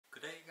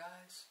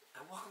guys,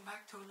 and welcome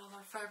back to another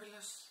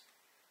fabulous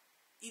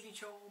eating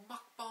show,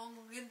 Mukbang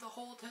in the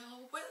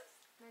hotel with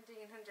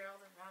Nadine and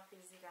Daryl, the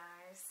Ralphies, you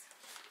guys.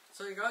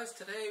 So you guys,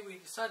 today we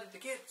decided to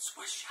get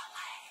Swiss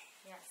Chalet.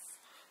 Yes.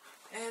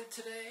 And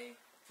today,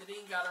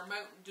 Nadine got her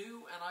Mountain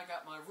Dew and I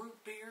got my root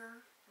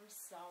beer. I'm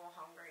so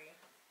hungry.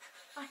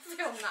 I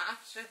feel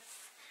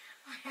nauseous.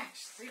 I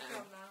actually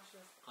feel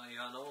nauseous. I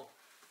know.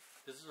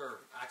 This is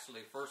our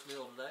actually first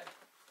meal today.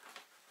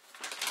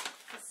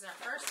 This is our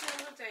first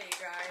meal of the day,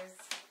 you guys.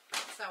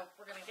 So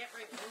we're gonna get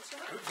right into it.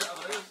 Good job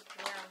it is.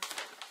 Yeah.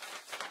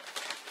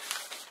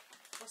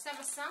 What's that,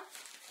 son?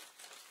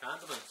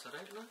 Condiments, I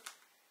think, isn't it?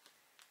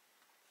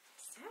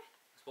 What's that?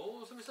 I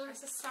suppose, let me see.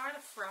 There's a side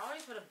of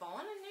fries with a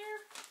bun in there.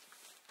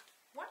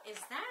 What is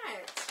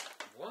that?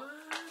 What?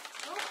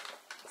 Oh,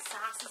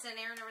 sauce is in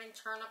there and everything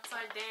turned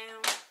upside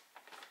down.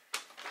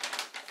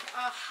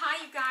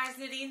 Hi, you guys.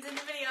 Nadine's in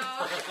the video.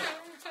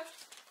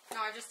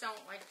 No, I just don't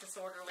like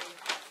disorderly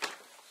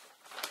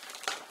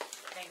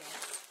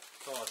things.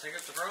 So I'll take out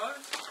the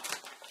fries.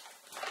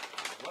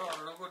 Well,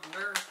 they're no good in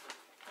there.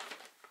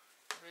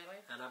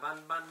 Really? And a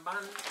bun.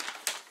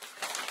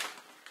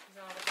 There's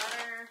all the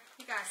butter.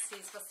 You guys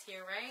see what's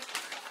here, right?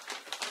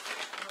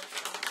 I hope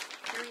so.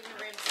 You're eating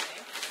the ribs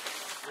today.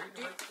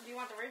 Do you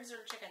want the ribs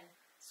or the chicken?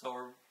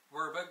 So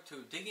we're about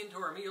to dig into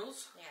our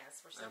meals.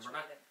 Yes, we're And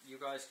situated. you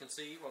guys can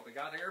see what we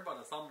got here by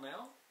the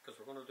thumbnail, because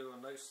we're going to do a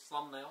nice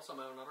thumbnail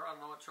somehow or another. I'm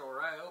not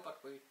sure how,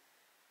 but we...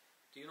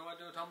 Do you know how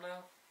to do a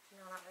thumbnail?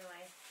 No, not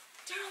really.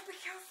 Daryl, be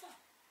careful.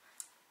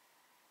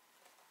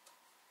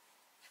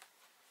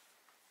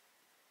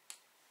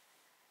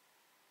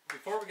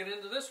 Before we get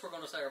into this, we're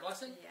going to say our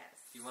blessing.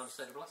 Yes. Do you want to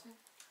say the blessing?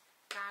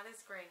 God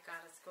is great.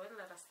 God is good.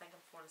 Let us thank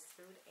Him for His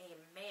food.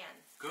 Amen.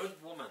 Good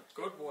woman.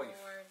 Good wife.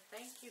 Lord,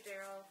 thank you,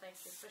 Daryl. Thank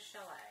you for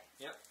Chalet.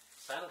 Yep.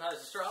 Sanitize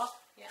the straw.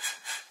 Yeah.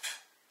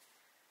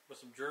 With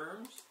some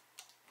germs.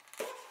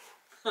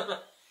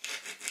 Yeah.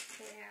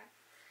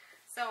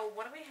 So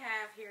what do we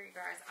have here, you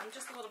guys? I'm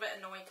just a little bit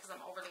annoyed because I'm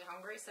overly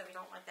hungry. So if you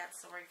don't like that,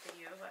 sorry for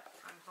you, but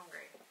I'm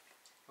hungry.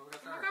 What we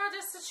got Oh there? my God,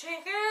 just a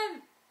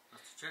chicken.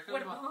 That's the chicken.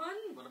 With a bun.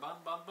 With a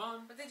bun.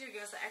 What did you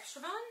give us? The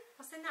extra bun?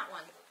 What's in that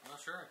one? Not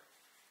sure.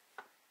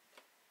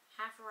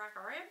 Half a rack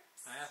of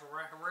ribs. Half a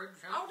rack of ribs,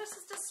 yeah. Oh, this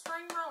is the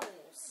spring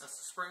rolls. That's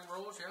the spring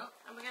rolls, yeah.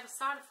 And we got a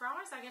side of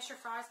fries. I guess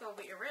your fries go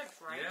with your ribs,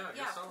 right? Yeah, I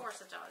guess so. Of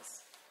course it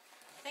does.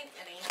 Think,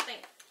 Eddie.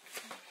 Think.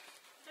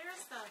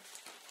 There's the...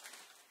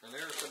 And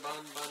there's the bun.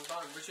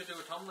 We should do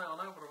a thumbnail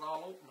now, put it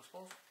all open, I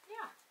suppose.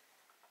 Yeah.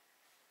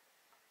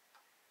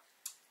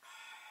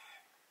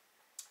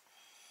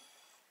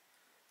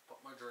 Put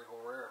my drink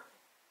over here.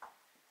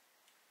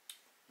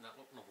 Not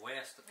looking to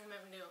waste it. I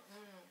meant we do.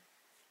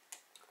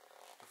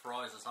 The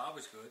fries is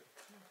always good.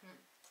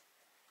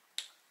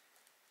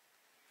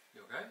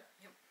 You okay?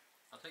 Yep.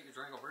 I'll take your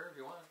drink over here if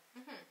you want.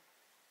 There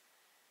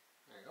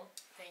you go.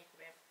 Thank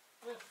you, babe.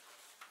 Yeah.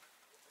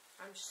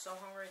 I'm so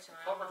hungry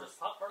tonight. Cover just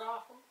pop right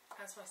off.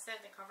 That's what I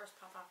said. The covers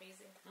pop off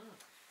easy.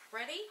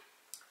 Ready?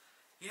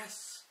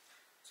 Yes.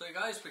 So you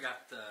guys, we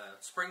got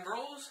spring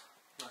rolls.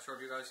 Not sure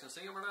if you guys can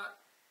see them or not.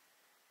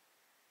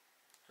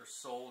 They're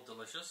so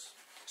delicious.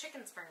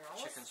 Chicken spring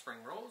rolls. Chicken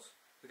spring rolls.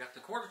 We got the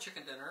quarter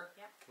chicken dinner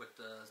with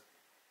the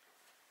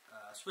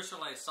Swiss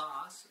Chalet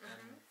sauce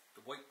and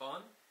the white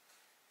bun.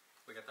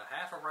 We got the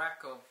half a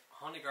rack of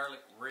honey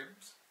garlic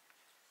ribs.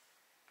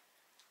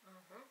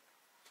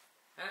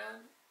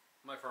 And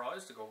my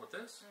fries to go with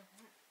this.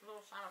 A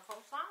little side of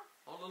coleslaw.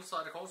 Oh, a little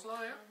side of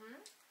coleslaw, yeah.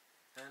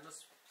 And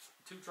this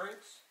 2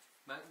 drinks,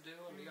 Mountain Dew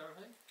and the other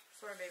thing.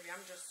 Sorry, baby,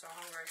 I'm just so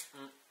hungry.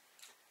 I'm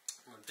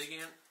going to dig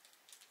in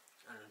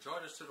and enjoy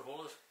this to the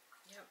fullest.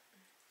 Yep.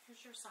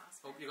 Here's your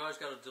sauce. Hope you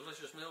guys got a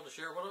delicious meal to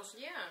share with us.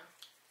 Yeah.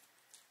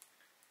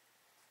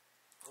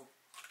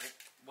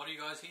 What are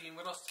you guys eating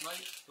with us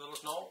tonight? Let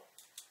us know.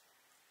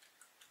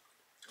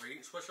 Are you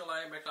eating Swiss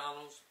Chalet,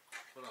 McDonald's?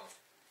 What else?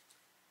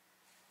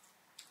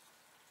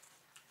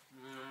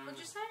 What'd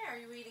you say? Are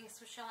you eating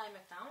Swiss Chalet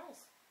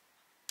McDonald's?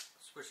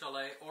 Swiss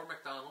Chalet or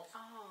McDonald's.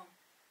 Oh.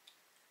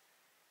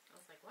 I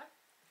was like, what?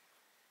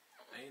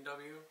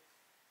 A&W.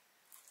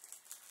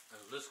 And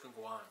the list can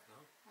go on, you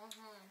know?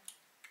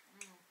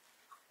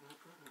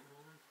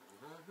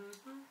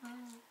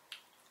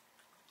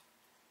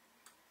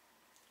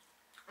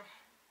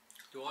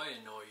 Do I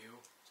annoy you?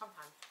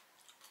 Sometimes.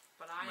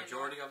 But I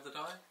Majority of the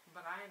time?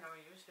 But I know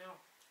you still.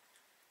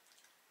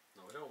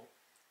 No, I don't.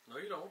 No,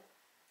 you don't.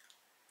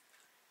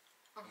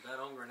 I'm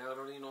that hungry now, I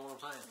don't even know what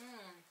I'm saying.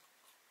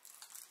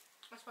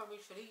 That's what we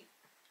should eat.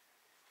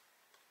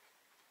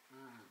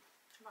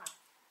 Come on.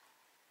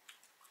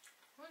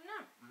 What's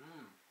that?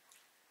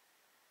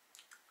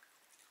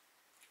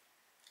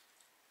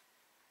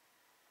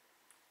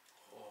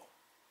 Oh.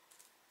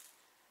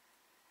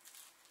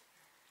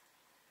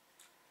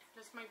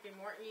 This might be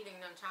more eating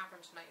than talking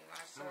tonight, you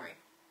guys. Sorry.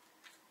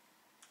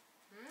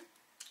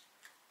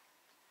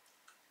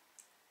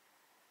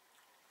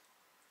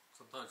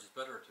 Sometimes it's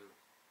better to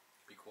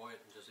be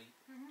quiet and just eat.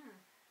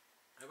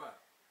 How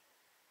about? I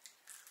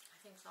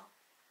think so.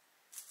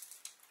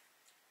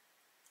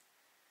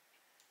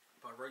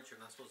 By right, you're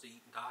not supposed to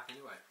eat and talk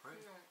anyway,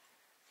 right? No.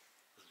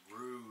 It's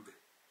rude.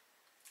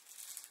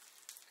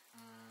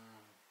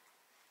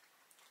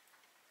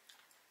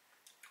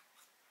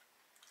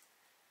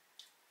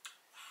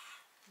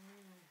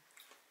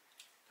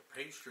 The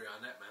pastry on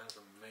that, man, is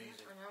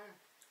amazing. I know.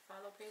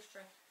 Follow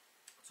pastry.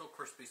 So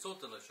crispy, so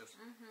delicious.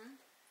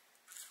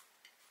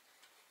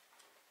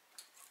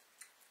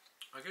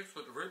 I guess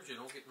with the ribs, you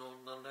don't get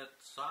none of that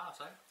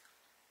sauce, eh?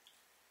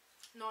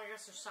 No, I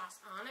guess there's sauce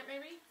on it,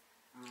 maybe.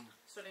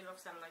 So they look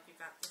something like you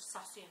got the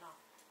saucy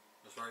enough.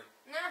 That's right.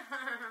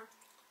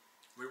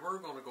 We were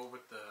going to go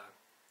with the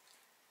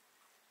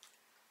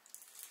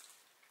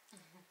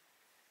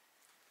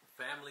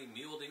family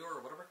meal deal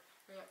or whatever.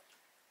 Yep.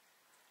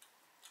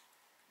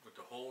 With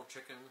the whole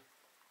chicken,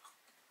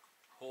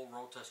 whole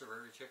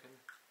rotisserie chicken,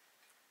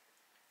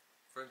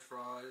 French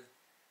fries.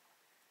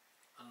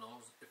 I don't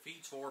know, it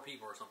feeds 4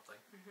 people or something.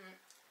 It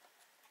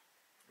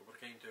would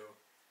have came to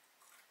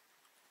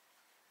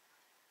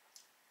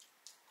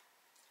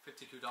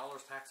 $52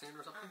 tax in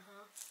or something.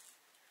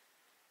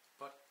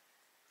 But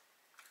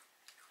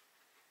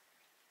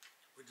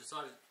we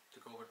decided to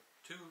go with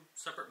 2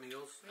 separate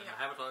meals and an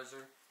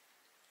appetizer,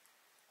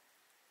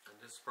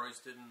 and this price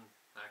didn't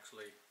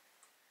actually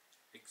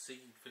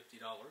exceed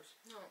 $50.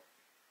 No.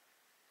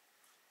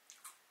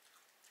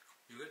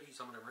 You could eat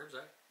some of them ribs,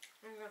 eh?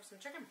 And we have some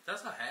chicken.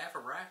 That's a half a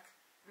rack.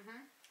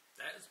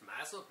 That is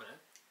massive, man.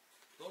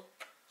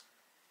 Look.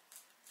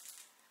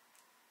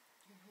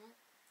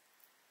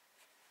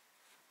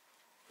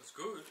 It's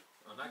good.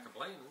 I'm not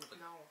complaining.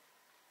 No.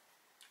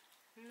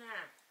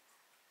 Nah.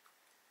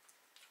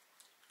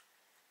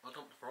 I'll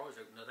dump the fries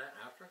out into that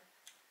after.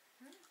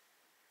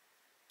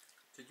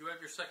 Did you have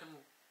your second?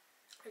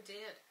 I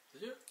did.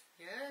 Did you?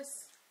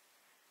 Yes.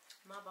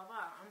 Ma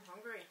baba, I'm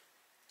hungry.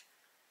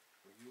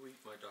 Well, you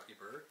eat my ducky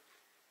bird.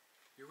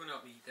 You're going to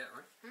help me eat that,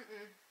 right?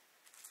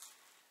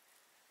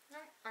 No,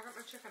 I got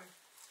my chicken.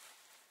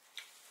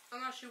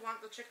 Unless you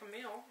want the chicken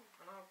meal.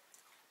 And I'll...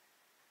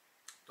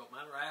 Don't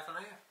matter, half and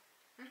half.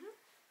 I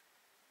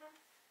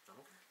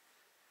don't care.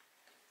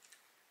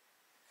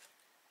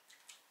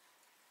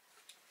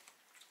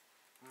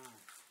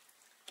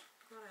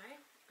 Good, eh?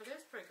 It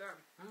is pretty good.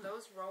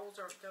 Those rolls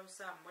are, those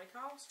what do you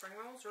call spring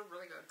rolls are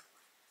really good.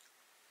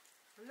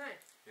 Aren't they?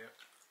 Yeah.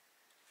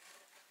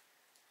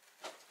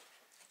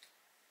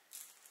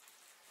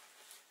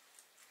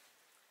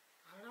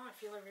 I don't know, I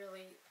feel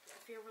really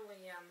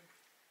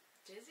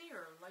dizzy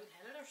or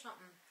lightheaded or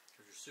something.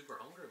 Because you're super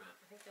hungry, man.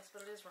 I think that's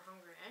what it is, we're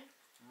hungry, eh?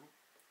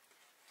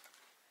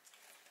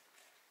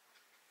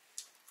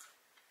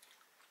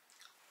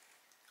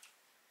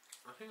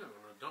 I think I'm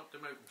going to dump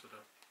them out into the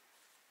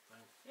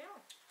thing. Yeah.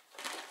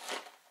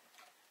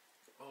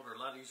 Oh, they're a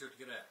lot easier to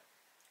get at.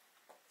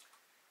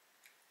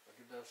 I'll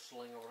give that a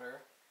sling over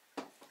there.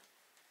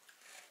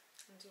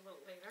 And do a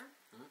little later.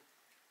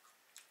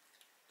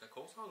 That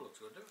coleslaw looks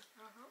good, doesn't it?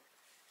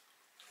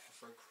 It's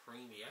so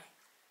creamy, eh?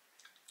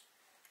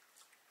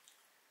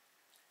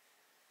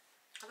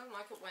 I don't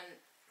like it when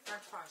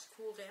French fries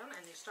cool down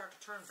and they start to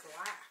turn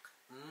black.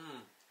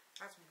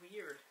 That's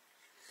weird.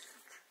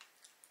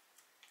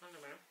 I don't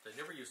know. They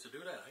never used to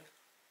do that, eh?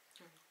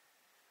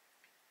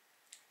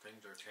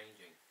 Things are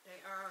changing.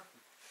 They are.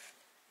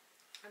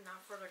 And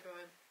not for the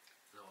good.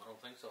 No, I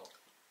don't think so.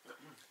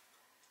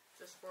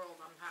 This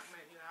world, I'm talking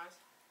about, you guys.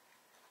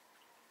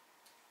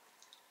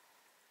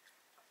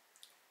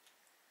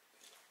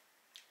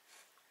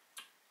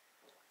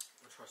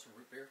 Let's try some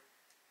root beer.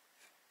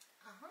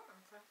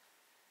 Okay.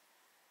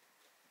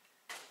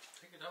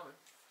 Take your time.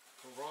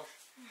 Don't rush.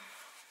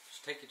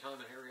 Just take your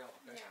time and hurry up,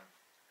 okay? Yeah.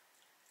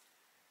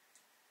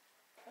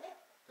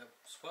 That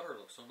sweater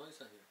looks so nice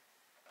on you.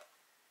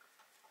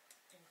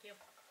 Thank you.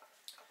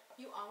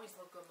 You always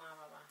look good, my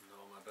baba.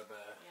 No, my baby.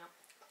 Yeah.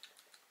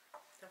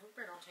 The root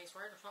beer don't taste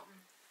right or something.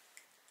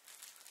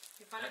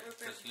 You find it root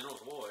beer? Because you know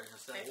why?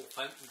 It's that old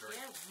fountain drink.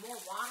 Yeah, more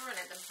water in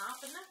it than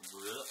pop, isn't it?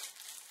 Blech.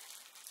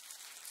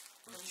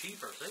 It's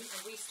cheaper, see?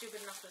 And we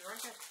stupid enough to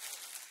drink it.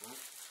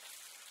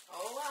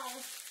 Oh well.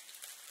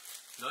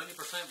 90%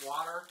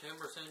 water, 10%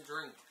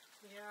 drink.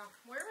 Yeah.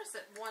 Where is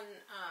it? One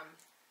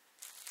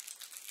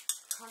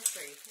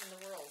country in the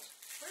world.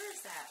 Where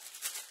is that?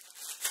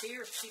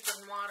 Beer's cheaper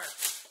than water.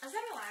 Is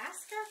that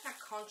Alaska? Not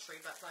country,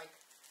 but like...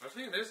 I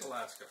think it is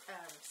Alaska.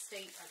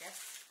 State, I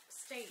guess.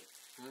 State.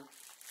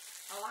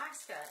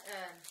 Alaska.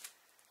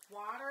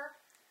 Water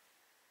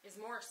is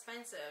more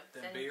expensive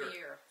than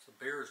beer. So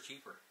beer is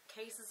cheaper.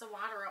 Cases of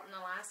water up in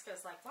Alaska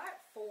is like,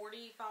 what?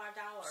 $45?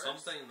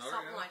 Something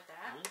like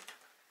that.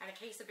 And a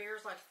case of beer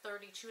is like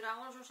 $32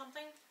 or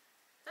something.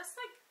 That's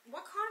like,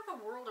 what kind of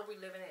a world are we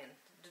living in?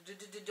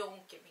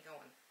 Don't get me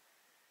going.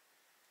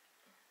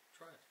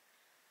 Try it.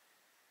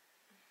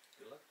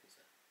 Good luck, he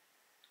said.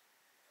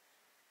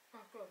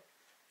 Oh, good.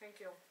 Thank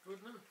you. Good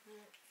enough. Do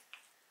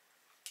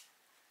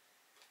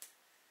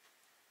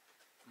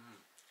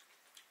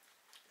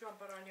you want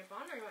butter on your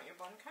bun, or you want your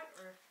bun cut,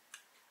 or?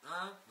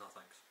 No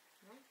thanks.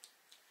 No?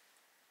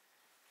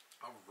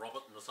 I'll rub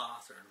it in the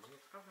sauce here in a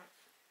minute. Okay.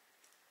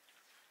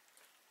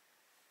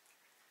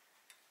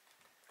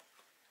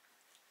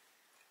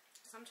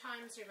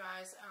 Sometimes, you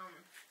guys,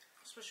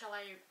 Swiss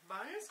Chalet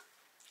buns,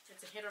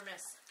 it's a hit or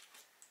miss.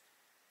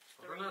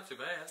 Well, they're not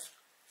too bad.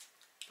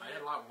 I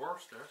had a lot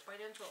worse there. Bite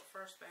into it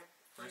first, babe.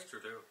 That's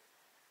true too.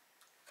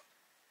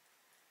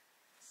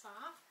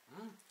 Soft?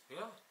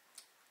 Yeah.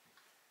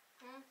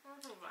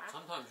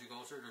 Sometimes you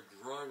go through the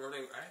dry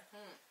running, eh?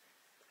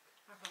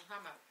 That's what I'm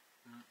talking about.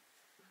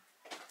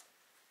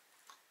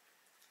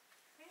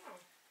 Yeah.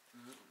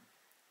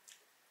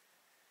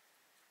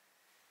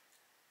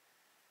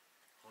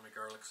 Honey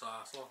garlic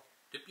sauce. Well,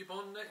 dip your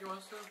bun in that, you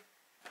want to?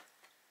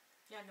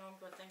 Yeah, no, I'm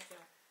good, thank you.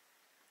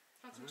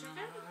 Want some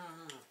chicken?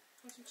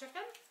 Want some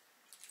chicken?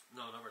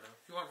 No, never do.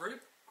 You want rib?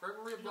 Grab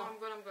a rib? No, I'm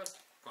good, I'm good.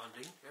 Go on,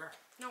 Dean. Here.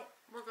 No,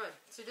 we're good.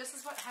 See, this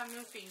is what having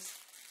Ralphies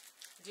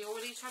deal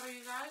with each other,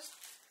 you guys.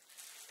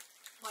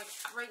 Like,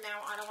 right now,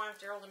 I don't want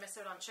Daryl to miss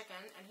out on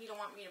chicken, and he don't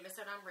want me to miss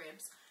out on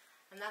ribs.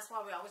 And that's why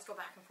we always go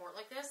back and forth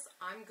like this.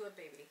 I'm good,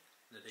 baby.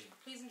 Nadine.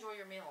 Please enjoy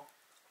your meal.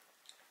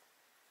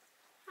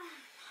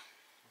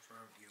 What's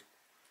wrong with you?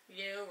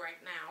 You, right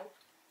now.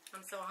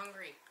 I'm so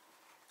hungry.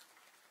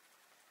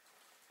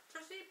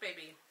 Just eat,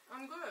 baby.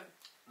 I'm good.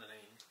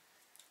 Nadine.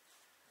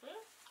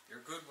 Yeah?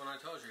 You're good when I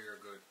told you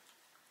you're good.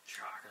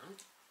 Shocking.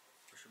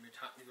 I shouldn't be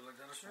talking to you like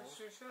that, I suppose.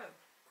 Yes, you should.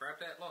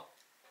 Grab that, look.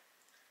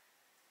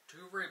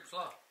 2 ribs,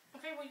 look.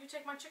 Okay, well, you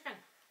take my chicken.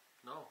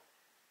 No.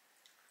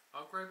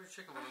 I'll grab your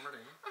chicken when I'm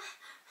ready.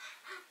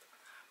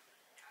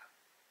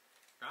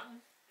 Gotten?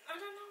 I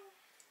don't know.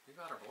 You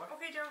got her, boy.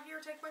 Okay, Daryl, here,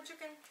 take my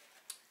chicken.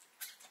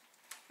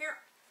 Here.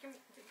 Give me,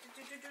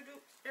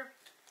 here.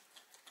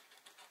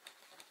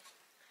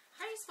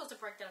 How are you supposed to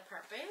break that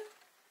apart, babe?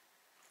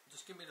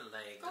 Just give me the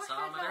leg. Go the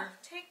ahead, salamander.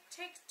 Take.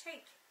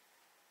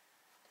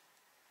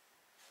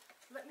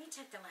 Let me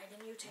take the leg and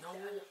you take no, the...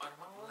 No, I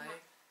don't want the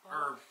leg. Oh.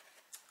 Or,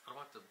 I don't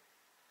want the...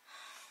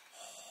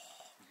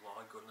 Oh,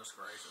 my goodness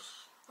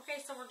gracious.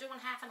 Okay, so we're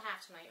doing half and half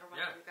tonight, or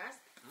whatever, you guys.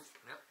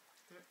 Yep.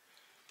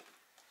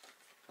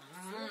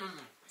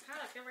 God,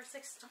 I feel very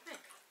sick stomach.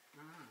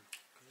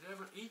 Because you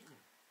haven't eaten.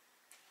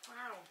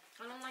 Wow.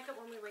 I don't like it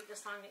when we wait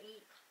this long to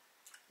eat.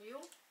 You?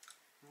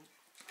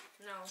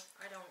 No,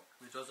 I don't.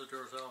 He does it to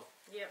herself.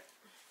 Yep.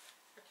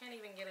 I can't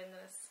even get into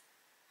this.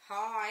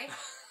 Hi.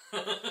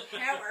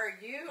 How are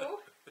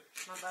you?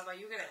 My Bubba,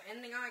 you got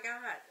anything I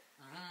got?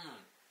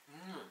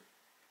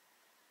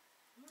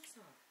 What's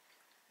that?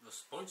 The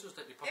sponges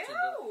that you put in the...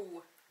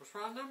 Ew! What's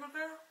wrong with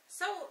there?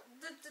 So,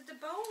 the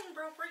bone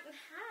broke right in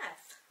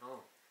half.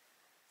 Oh.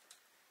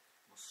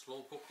 Well,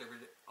 slow cooked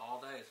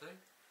all day, see?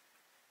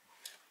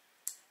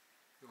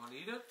 You want to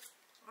eat it?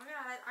 I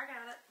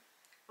got it.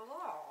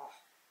 Oh.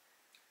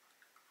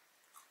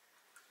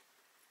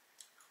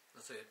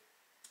 That's it.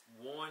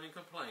 Whine and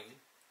complain.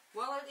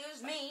 Well, it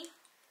is me.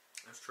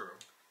 That's true.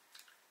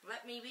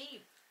 Let me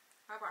be.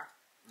 Bye-bye.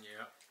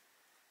 Yeah.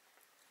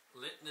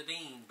 Let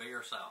Nadine be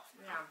herself.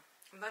 Yeah.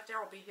 And let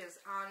Daryl be his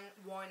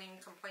whining,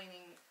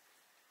 complaining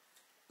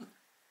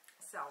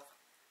self.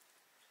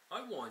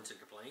 I whines and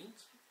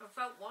complains.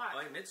 About what?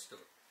 I admits to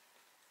it.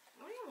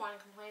 What do you whine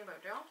and complain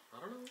about, Daryl?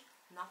 I don't know.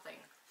 Nothing.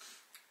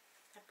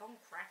 That bone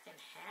cracked in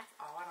half?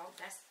 Oh, I don't.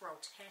 That's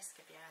grotesque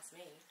if you ask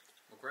me.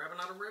 Well, grab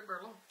another rib,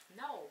 Berlo.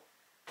 No.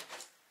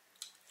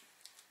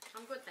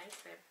 I'm good, thanks,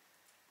 babe.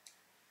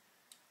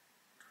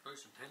 They're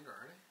nice and tender,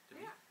 aren't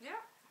they? Yeah.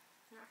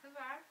 Not too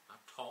bad. Not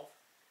tough.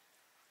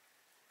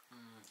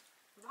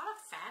 A lot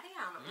of fatty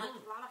on it. Like,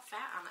 a lot of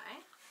fat on it,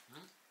 eh?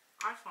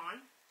 I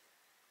find.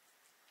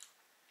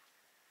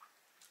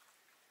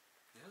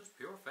 Yeah, it's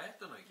pure fat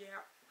tonight.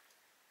 Yeah.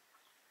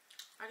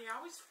 Are they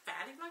always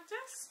fatty like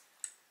this?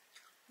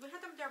 We had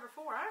them there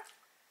before, eh?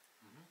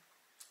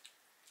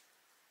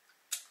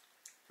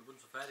 It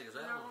wasn't so fatty as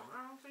that No, one.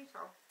 I don't think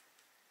so.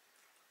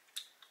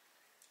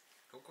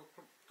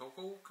 Don't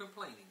go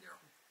complaining there.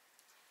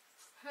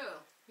 Who?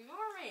 You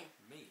or me?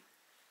 Me.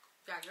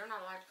 Yeah, you're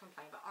not allowed to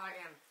complain, but I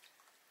am.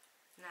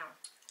 Now,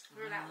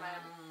 hear that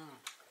loud.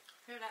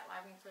 Hear that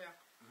loud and clear.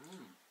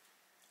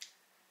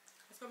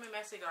 It's going to be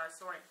messy, guys.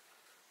 Sorry.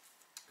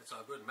 It's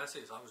all good. Messy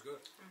is always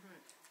good.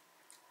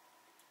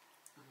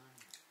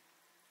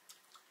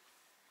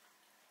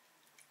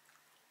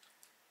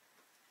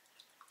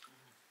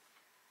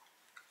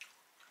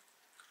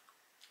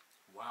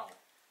 Wow.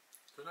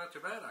 They're not too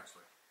bad,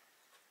 actually.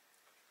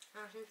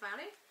 Not too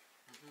fatty?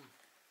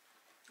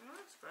 Oh,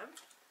 that's good.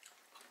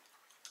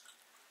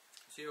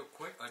 See how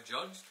quick I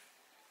judged?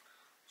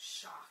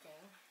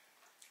 Shocking.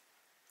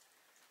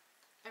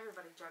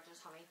 Everybody judges,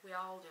 honey. We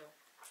all do.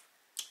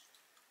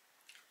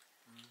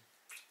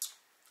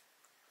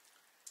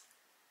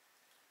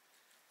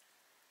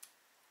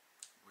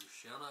 We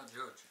shall not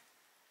judge.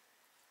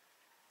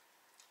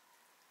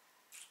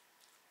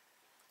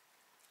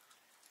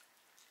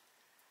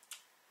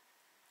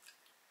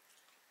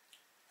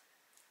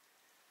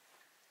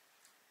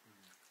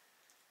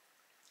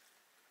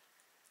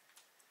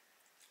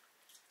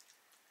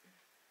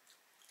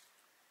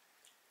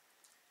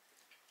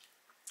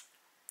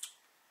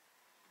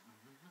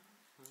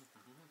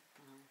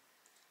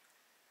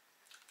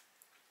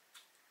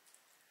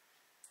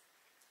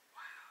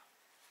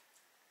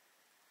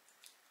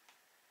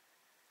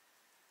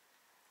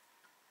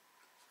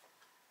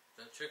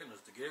 That chicken is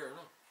the gear, isn't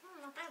it?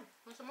 Not bad.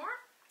 Want some more?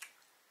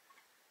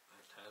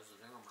 That has it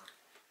in there.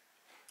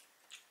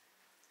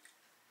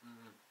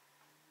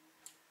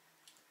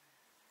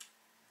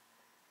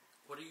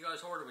 What do you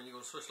guys order when you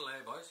go to Swiss Chalet,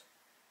 boys?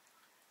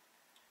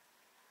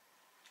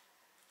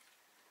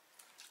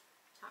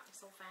 Talking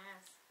so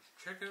fast.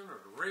 Chicken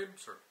or the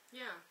ribs or?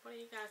 Yeah, what do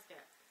you guys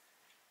get?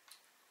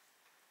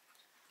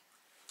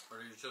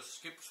 Or do you just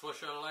skip Swiss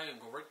Chalet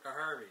and go right to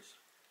Harvey's?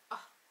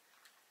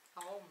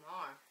 Oh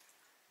my.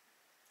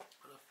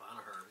 I'm a fan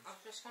of Harvey's. I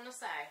was just gonna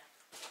say,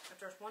 if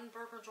there's one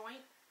burger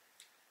joint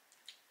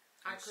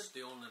I could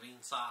still in the bean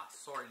sauce.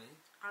 Sorry, Nene.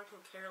 I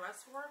could care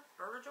less for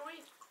burger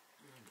joint.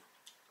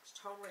 It's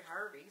totally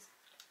Harvey's.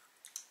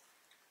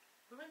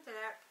 We went to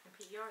that in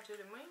PER too,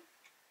 didn't we?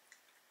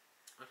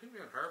 I think we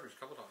had Harvey's a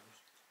couple times.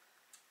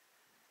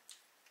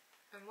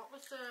 And what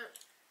was the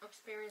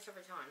experience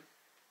every time?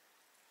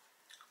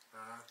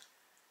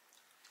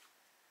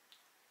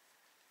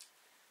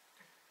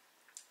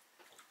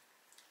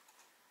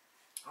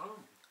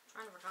 I'm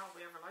trying to recall if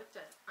we ever liked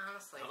it,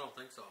 honestly. I don't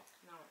think so.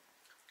 No.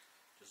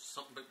 Just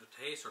something about the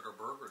taste or their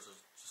burgers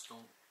just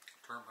don't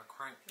turn my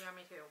crank. Yeah,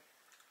 me too.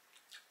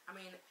 I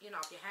mean, you know,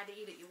 if you had to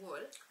eat it, you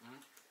would.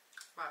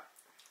 But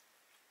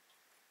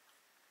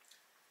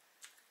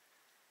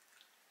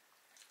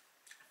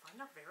I find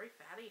they're very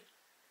fatty.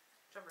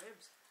 The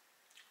ribs.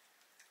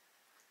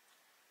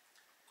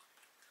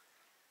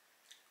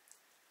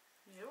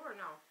 You or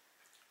no?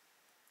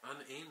 On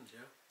the end,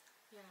 yeah.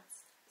 Yeah,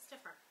 it's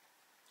different.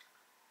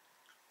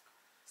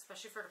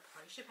 Especially for the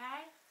price you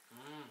pay.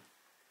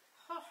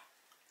 Oh.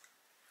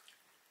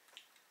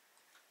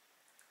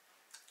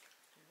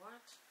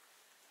 What?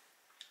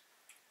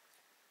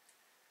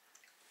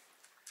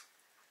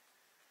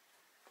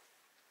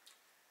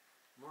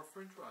 More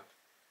french fries.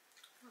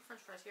 More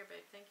french fries here,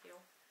 babe. Thank you.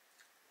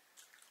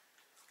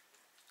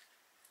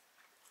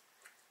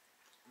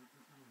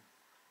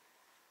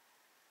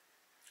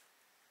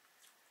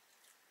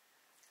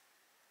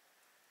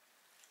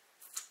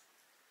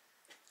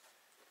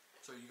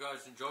 So you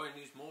guys enjoying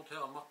these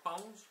motel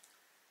mukbangs?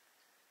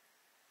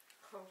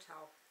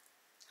 Hotel.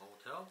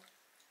 Hotel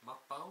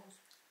mukbangs?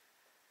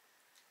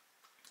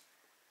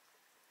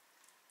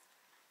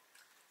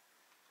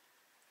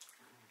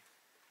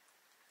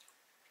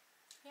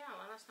 Yeah,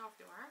 let us know if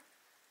you are.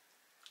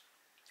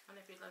 And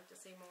if you'd like to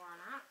see more on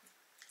that.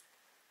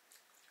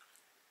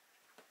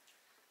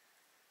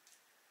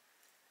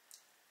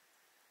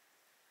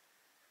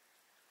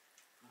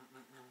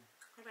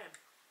 Hey, babe.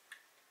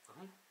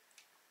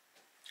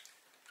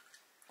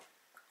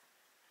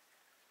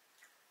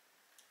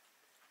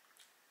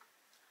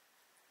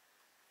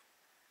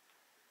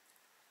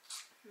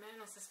 Man,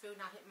 is this food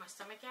not hitting my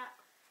stomach yet?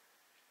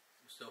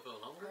 You still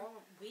feeling hungry? Oh,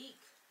 weak.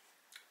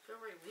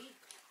 Feel very weak.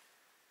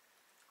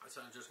 I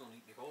said I'm just going to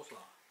eat my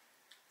coleslaw.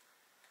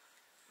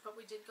 But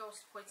we did go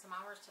quite some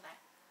hours today.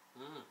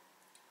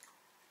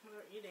 We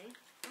were eating.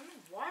 I don't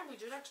know why we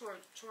do that to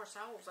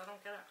ourselves. I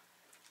don't get it.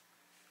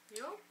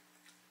 You?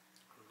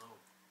 I don't know.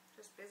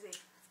 Just busy.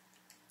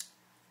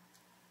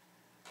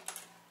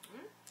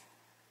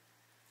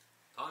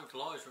 Time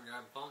flies when you're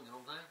having fun, you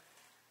know what I'm saying?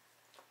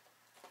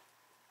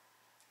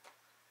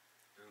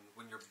 And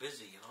when you're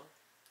busy, you know?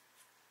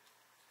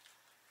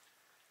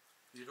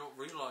 You don't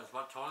realise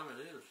what time it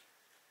is.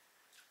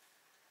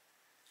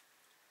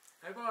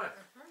 Hey, boy.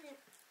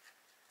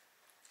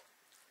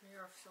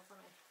 You're so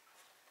funny.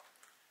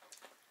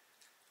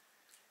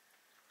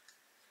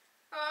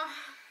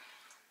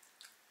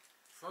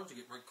 Throats are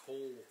getting very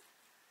cold.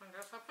 I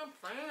guess I'm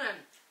complaining.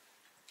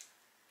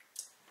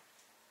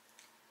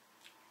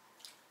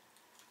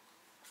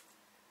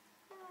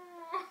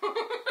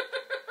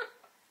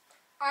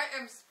 I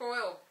am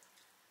spoiled.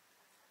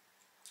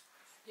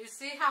 You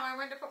see how I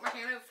went to put my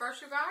hand in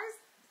first, you guys?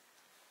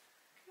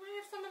 Can I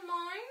have some of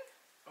mine?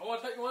 I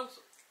want to take once.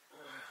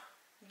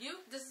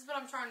 This is what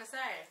I'm trying to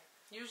say.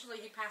 Usually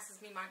he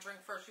passes me my drink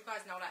first. You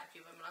guys know that if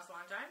you've been with us a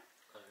long time.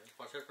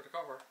 Watch out for the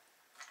cover.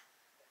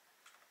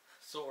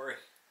 Sorry.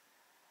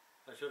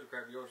 I should have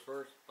grabbed yours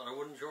first, but I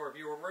wasn't sure if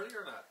you were ready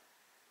or not.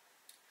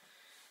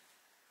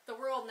 The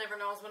world never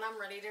knows when I'm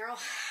ready, Daryl.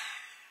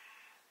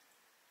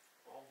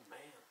 Oh,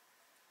 man.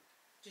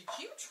 Did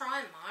you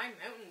try my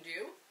Mountain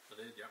Dew? I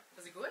did, yeah.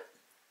 Was it good?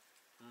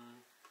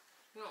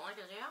 You don't like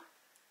it, yeah?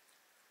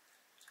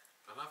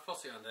 I'm not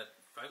fussy on that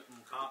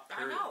fountain top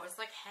I period. know, it's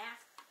like half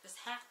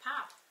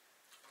pop.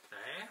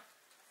 Half?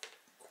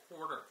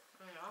 Quarter.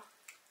 Yeah.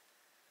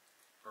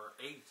 Or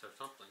eighth or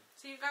something.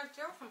 See, you guys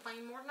do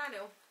complain more than I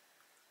do.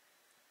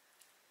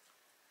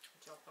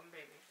 Joking,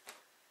 baby.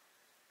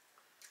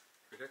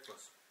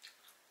 Ridiculous.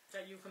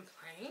 That you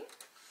complain?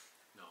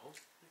 No.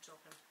 I'm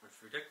joking. It's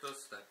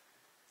ridiculous that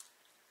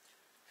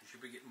you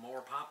should be getting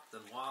more pop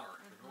than water,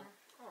 you know?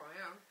 Oh,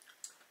 yeah.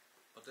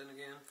 But then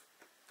again...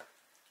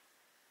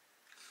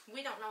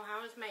 We don't know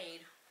how it's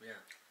made. Yeah.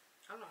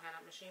 I don't know how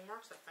that machine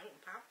works, that fountain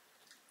pop.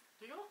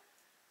 Do you? I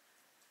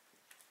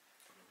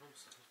don't know,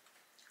 son.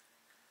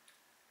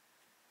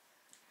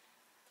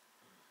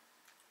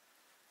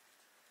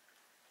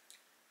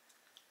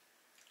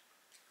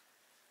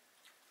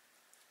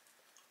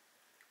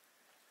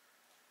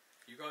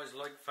 guys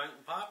like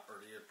fountain pop,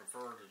 or do you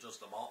prefer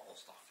just the bottle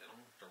stuff, you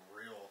know? The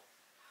real,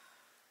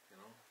 you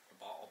know, the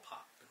bottle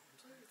pop. You know what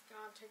I'm saying?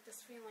 God, take this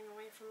feeling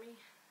away from me.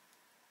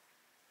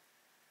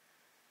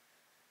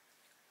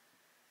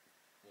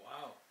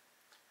 Wow.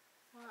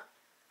 What?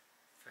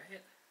 Fat.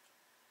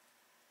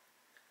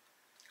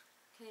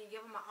 Can you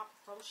give them an up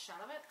close shot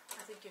of it?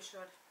 I think you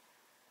should.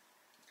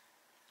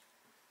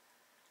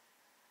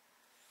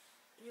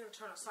 You gotta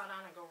turn it side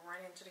on and go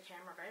right into the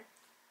camera, okay?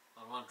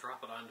 I want to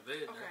drop it on the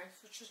bed. Okay,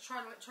 so just try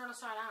to turn it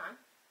side on.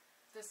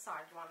 This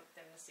side you want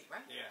them to see,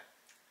 right? Yeah.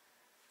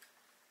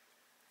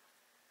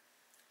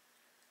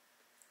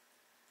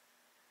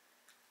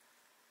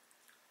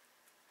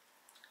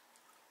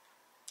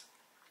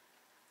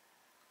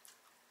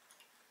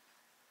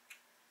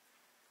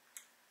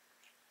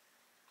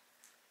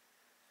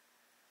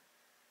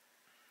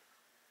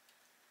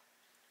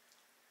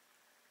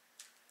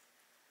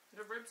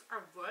 The ribs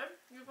are good,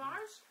 you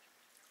guys.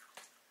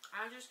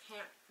 I just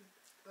can't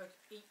like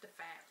eat the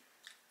fat.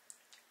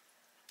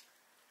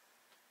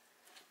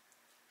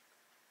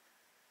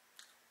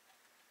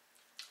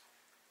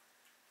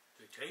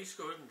 They taste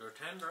good and they're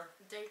tender.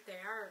 They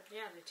are,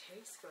 yeah, they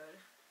taste good.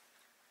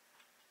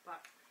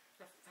 But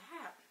the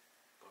fat.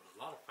 But there's a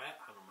lot of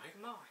fat on them, eh?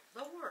 My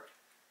Lord.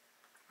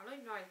 I don't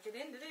even know how to get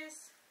into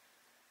this.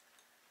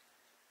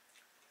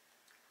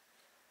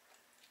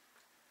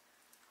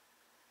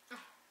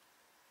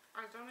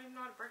 I don't even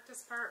know how to break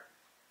this apart.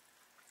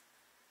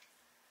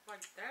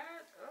 Like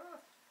that? Ugh.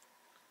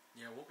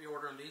 Yeah, I won't be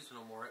ordering these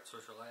no more at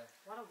Chalet.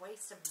 What a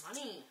waste of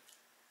money.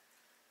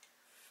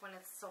 When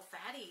it's so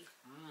fatty.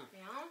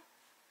 You know?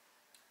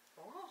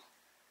 Oh.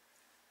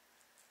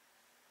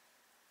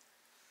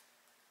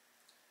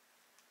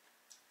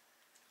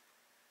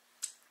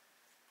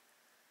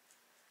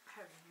 I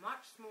have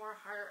much more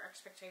higher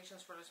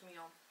expectations for this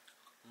meal.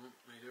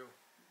 Me too.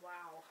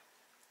 Wow.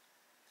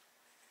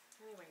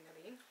 Anyway,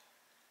 Nadine.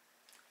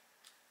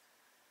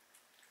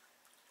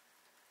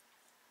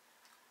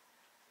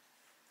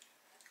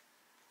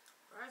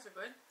 Fries are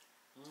good.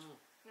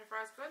 Your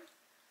fries good?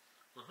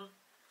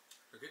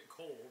 They're getting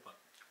cold, but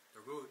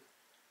they're good.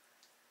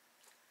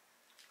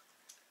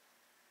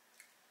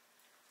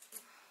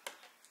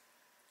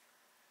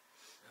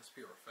 That's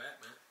pure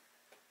fat, man.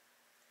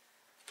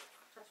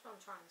 That's what I'm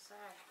trying to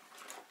say.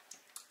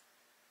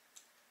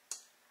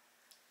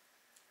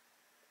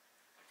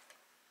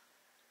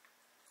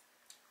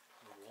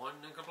 We're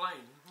whining and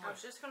complaining. I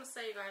was just going to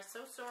say, you guys,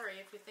 so sorry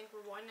if you think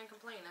we're whining and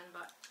complaining,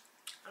 but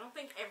I don't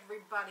think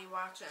everybody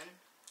watching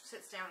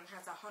sits down and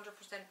has a 100%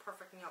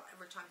 perfect meal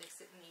every time they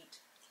sit and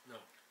eat. No.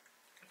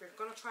 If you're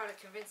going to try to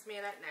convince me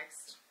of that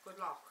next, good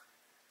luck.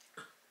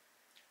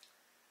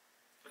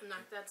 And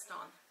like that's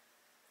done.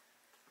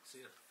 See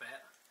the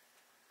fat?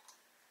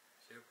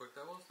 See how quick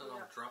that was? Then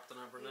I'll drop the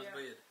number in this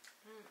bed.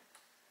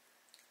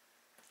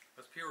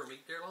 That's pure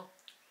meat there, though?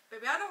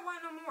 Baby, I don't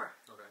want no more.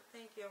 Okay.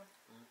 Thank you.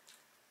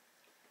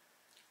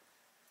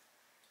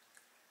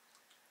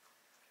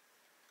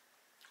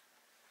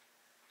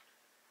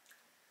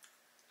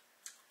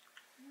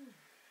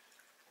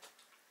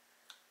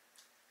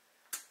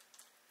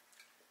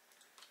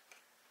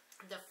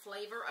 The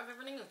flavor of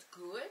everything is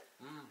good.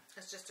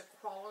 It's just the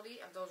quality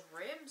of those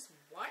ribs.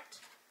 What?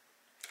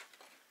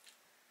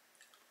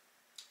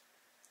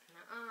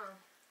 Nuh-uh.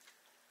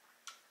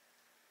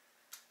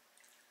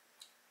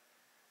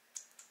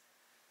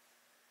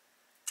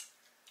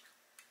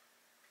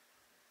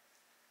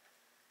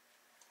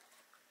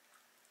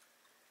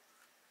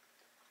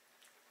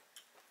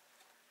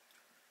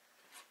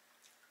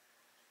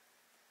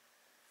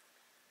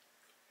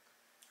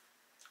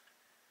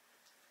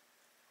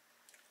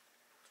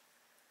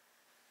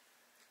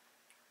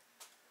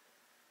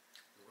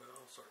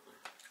 Well, certainly.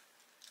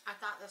 I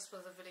thought this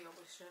was a video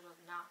we should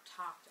have not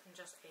talked and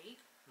just ate.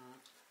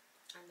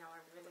 And now I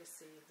really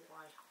see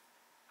why.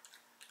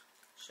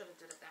 Should have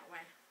did it that way.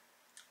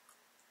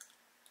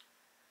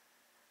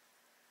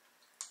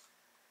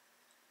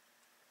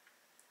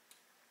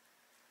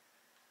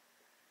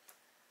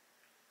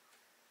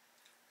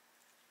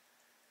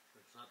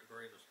 It's not the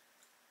greatest.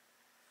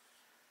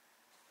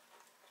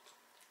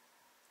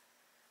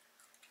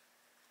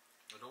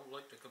 I don't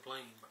like to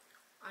complain, but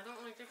I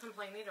don't like to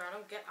complain either. I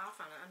don't get off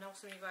on it. I know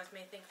some of you guys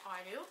may think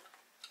I do.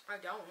 I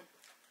don't.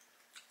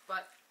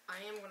 But I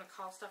am going to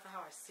call stuff how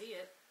I see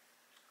it.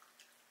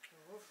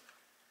 Oof.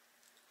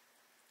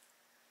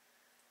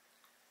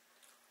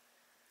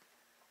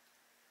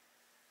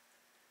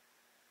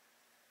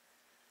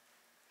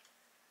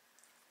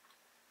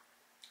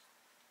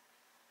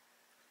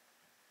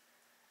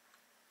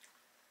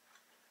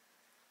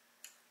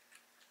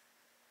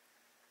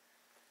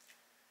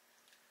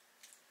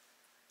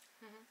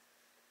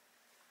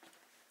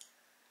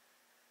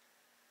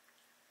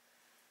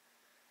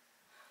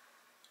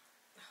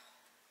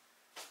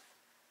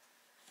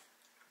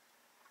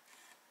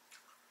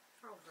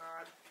 Oh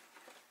God.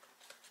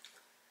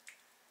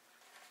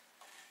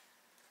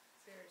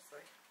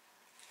 Seriously.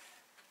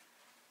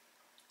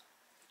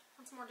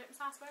 Want some more dipping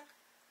sauce back?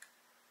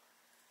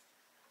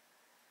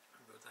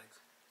 I'm good,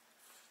 thanks.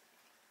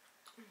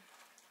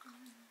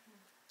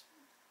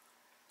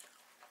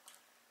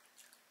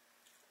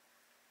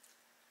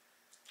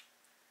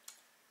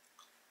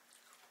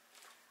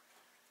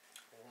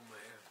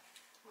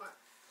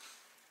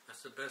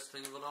 That's the best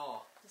thing of it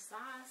all. The sauce.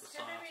 The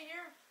Get sauce. baby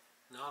here.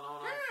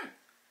 No.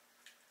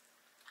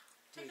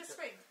 Take a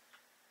swig.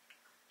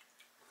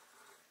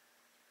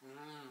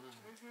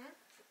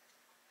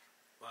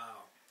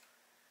 Wow.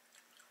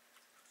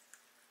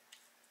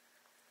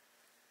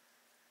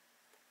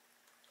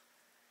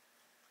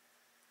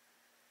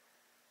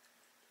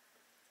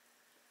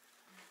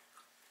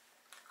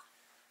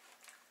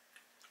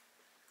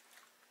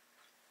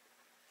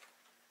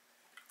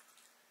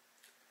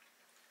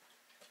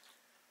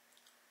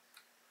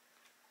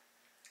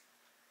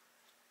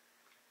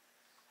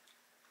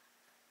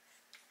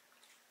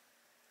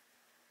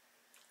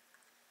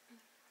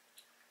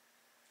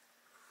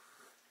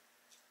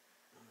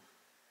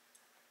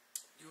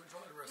 You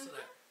enjoy the rest of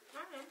that.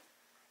 Okay.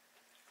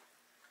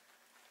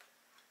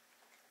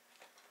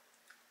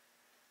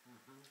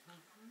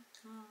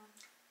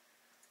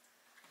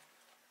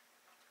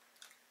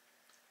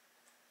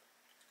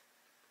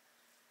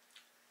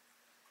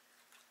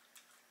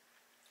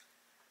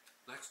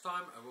 Next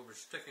time I will be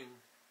sticking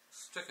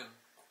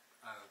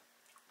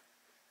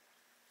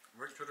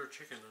right to their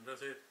chicken, and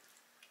that's it.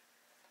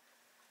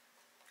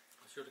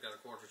 I should have got a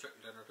quarter chicken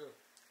dinner too.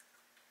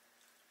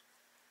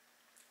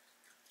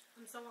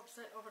 I'm so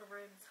upset over the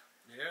ribs.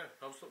 Yeah,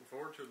 I was looking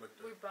forward to like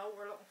We both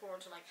were looking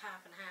forward to like half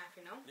and half,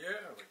 you know?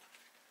 Yeah, like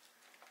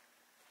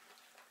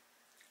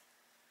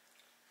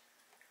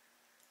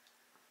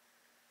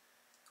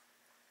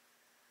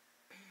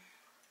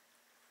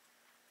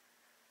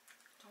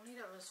Don't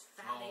eat it, it was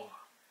fatty.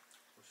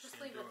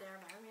 Just leave it there,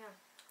 man. Yeah.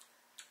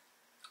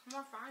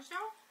 More fries,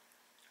 Joe?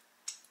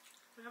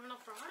 We have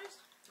enough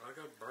fries? I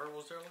got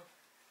barrels there, look.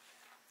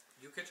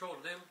 You catch hold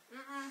of them?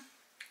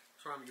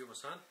 What's wrong with you, my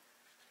son?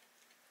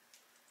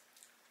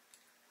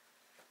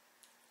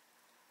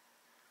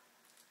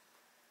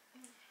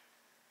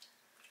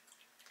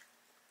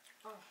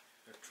 Oh.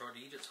 I tried to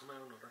eat it somehow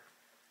or another.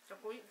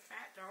 Don't go eating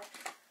fat, Joe.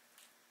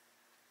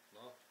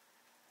 No.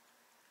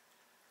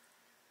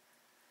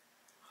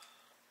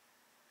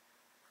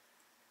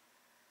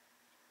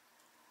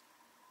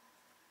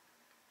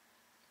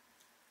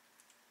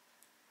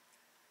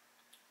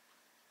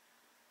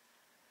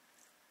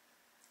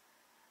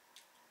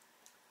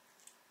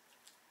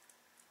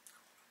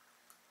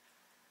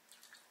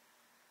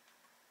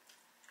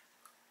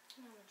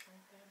 I'm gonna drink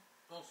that.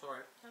 Oh,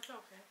 sorry. That's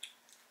okay.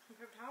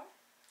 Paper towel?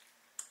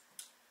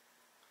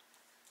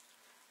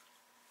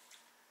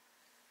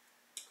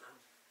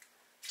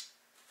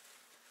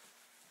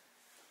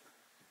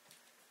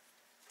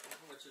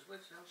 Which is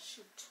which now?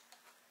 Shoot.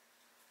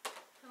 I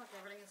feel like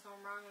everything is going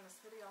wrong in this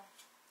video.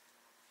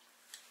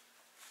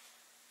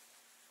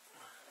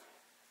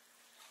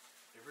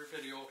 Every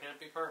video can't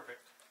be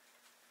perfect.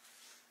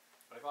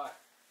 Bye-bye.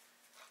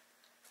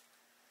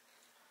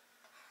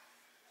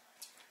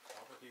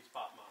 I'll put these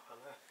pop mop on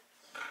that.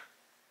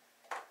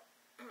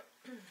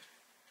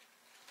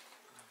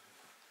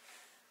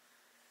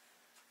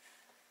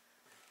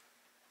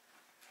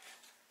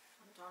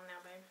 I'm done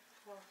now, babe.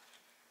 Whoa.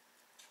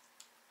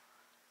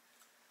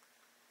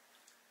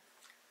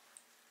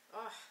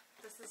 Oh,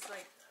 this is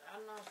like,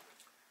 I don't know,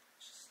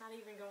 it's just not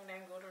even going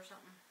down good or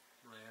something.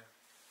 Yeah.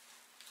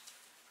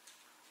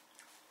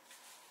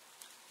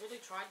 Really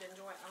tried to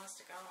enjoy it,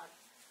 honest to God.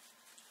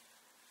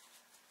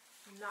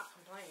 I'm not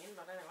complaining,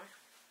 but anyway.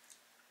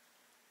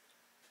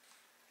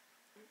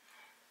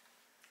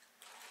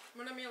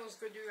 When a meal is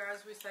good, you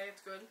guys, we say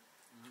it's good.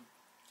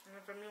 And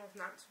if a meal is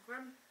not so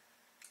good,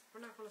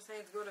 we're not going to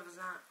say it's good if it's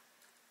not.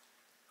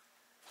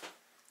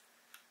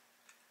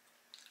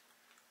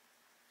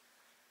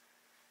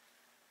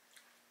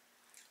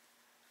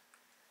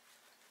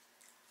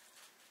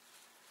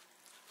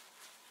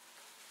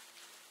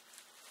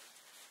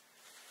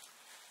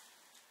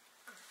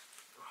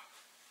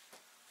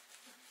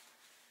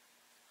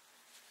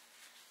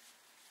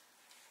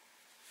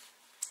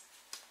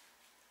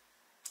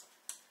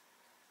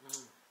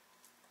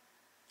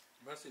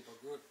 Messy but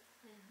good.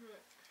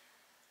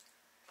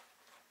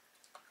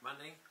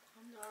 Money?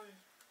 I'm done.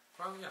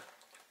 Oh, yeah.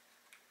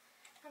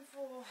 I'm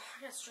full.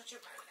 I gotta stretch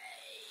out my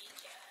leg.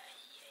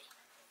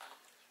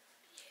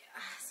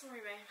 Yeah.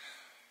 Sorry, babe.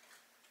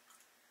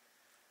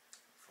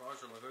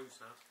 Fries are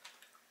loose now.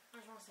 I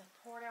just want to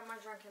pour out my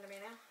drink into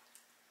me now.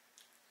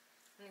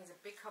 I need a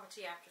big cup of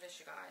tea after this,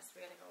 you guys.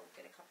 We gotta go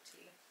get a cup of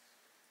tea.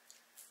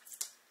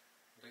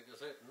 I think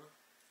that's it, no?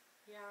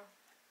 Yeah.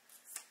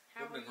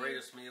 Wasn't the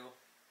greatest meal.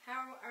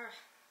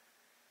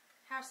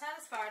 How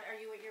satisfied are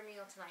you with your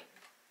meal tonight?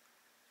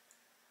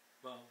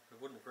 Well, it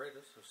wasn't the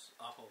greatest. It was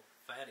awful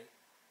fatty.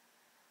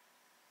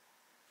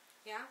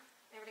 Yeah?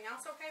 Everything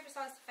else okay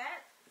besides the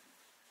fat?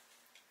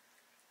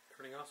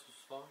 Everything else was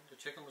fine. The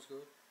chicken was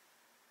good.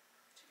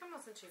 Chicken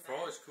wasn't too bad.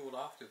 Fries cooled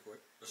off too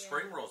quick. The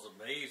spring rolls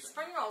amazing.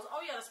 Spring rolls.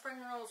 Oh yeah, the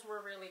spring rolls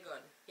were really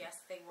good.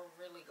 Yes, they were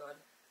really good.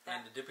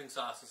 And the dipping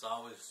sauce is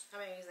always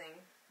amazing.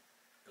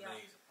 amazing.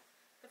 Yeah.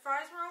 The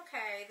fries were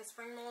okay. The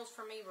spring rolls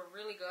for me were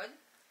really good.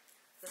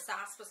 The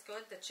sauce was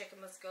good. The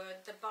chicken was good.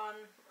 The bun,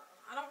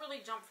 I don't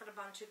really jump for the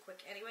bun too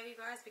quick anyway, you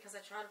guys, because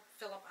I try to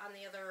fill up on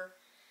the other,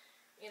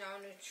 you know,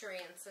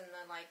 nutrients and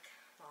the like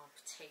well,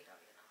 potato,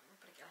 you know.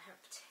 Nobody gotta have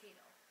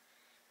potato.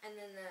 And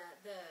then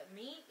the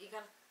meat, you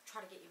gotta try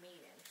to get your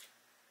meat in.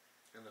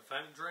 And the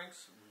fountain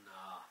drinks?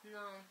 Nah.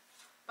 No.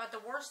 But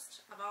the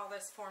worst of all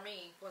this for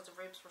me was the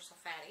ribs were so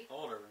fatty.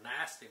 Oh, they're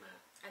nasty, man.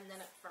 And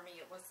then for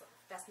me, it was,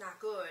 that's not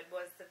good,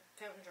 was the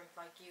fountain drink.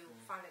 Like, you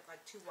find it,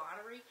 like, too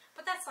watery.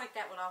 But that's like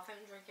that with all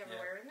fountain drink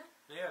everywhere, isn't it?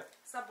 Yeah.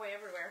 Subway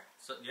everywhere.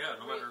 So, yeah,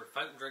 no matter,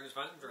 fountain drink is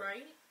fountain drink.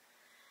 Right?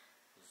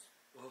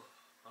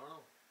 I don't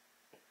know.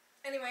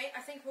 Anyway,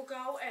 I think we'll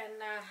go and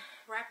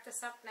wrap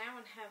this up now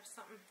and have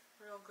something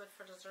real good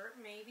for dessert,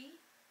 maybe.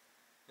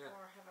 Yeah.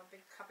 Or have a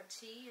big cup of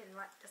tea and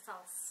let this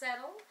all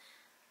settle.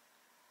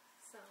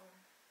 So...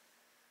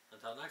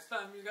 until next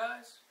time, you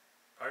guys.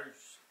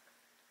 Peace.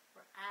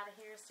 We're out of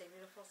here. Stay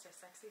beautiful, stay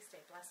sexy,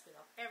 stay blessed. We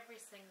love every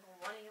single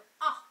one of you.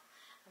 Oh!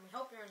 And we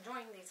hope you're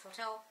enjoying these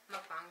hotel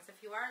mukbangs. If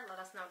you are,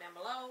 let us know down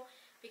below.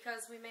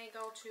 Because we may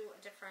go to a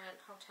different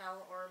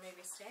hotel or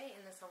maybe stay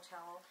in this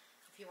hotel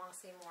if you want to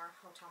see more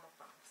hotel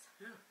mukbangs.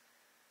 Yeah.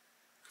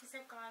 Peace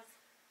out, guys.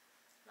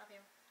 Love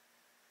you.